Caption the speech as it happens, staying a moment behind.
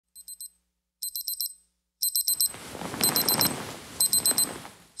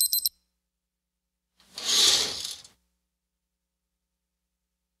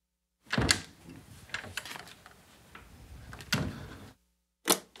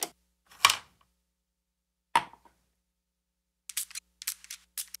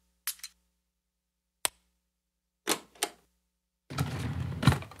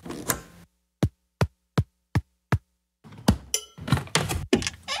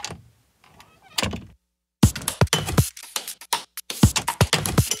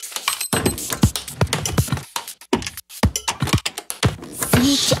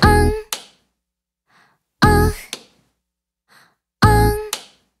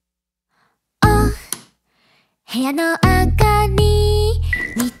部屋の明かり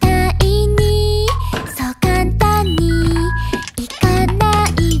みたいにそう簡単にいかな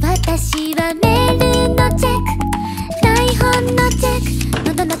い私はメールのチェック台本のチェック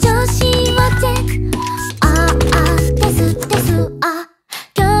喉の調子をチェックです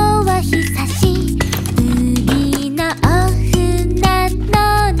今日は久しぶりなオフな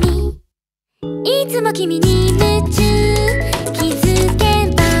のにいつも君に夢中気づけ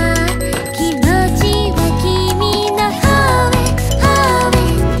ば気持ちは君の方へ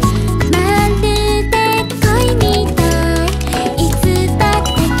まるで恋みたいいつだって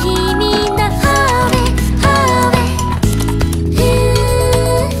君の方へ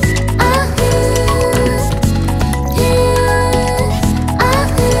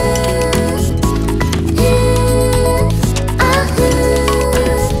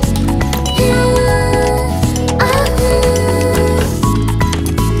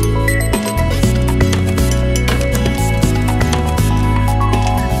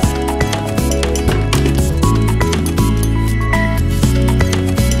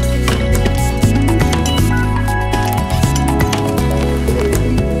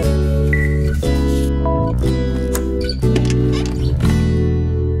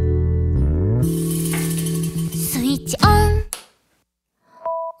スイッチオン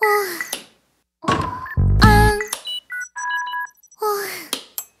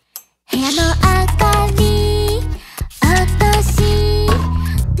部屋の明かり落とし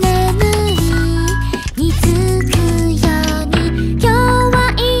眠りにつくように今日は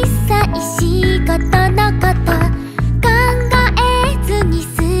一切仕事のこと考えずに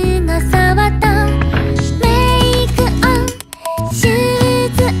過ごそうとメイクオンシュ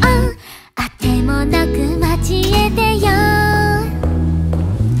ーズオンあてもなく交えてよ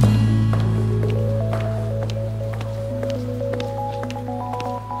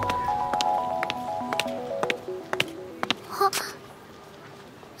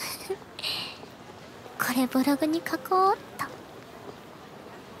これブログに書こうっと。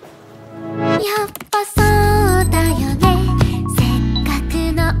やっ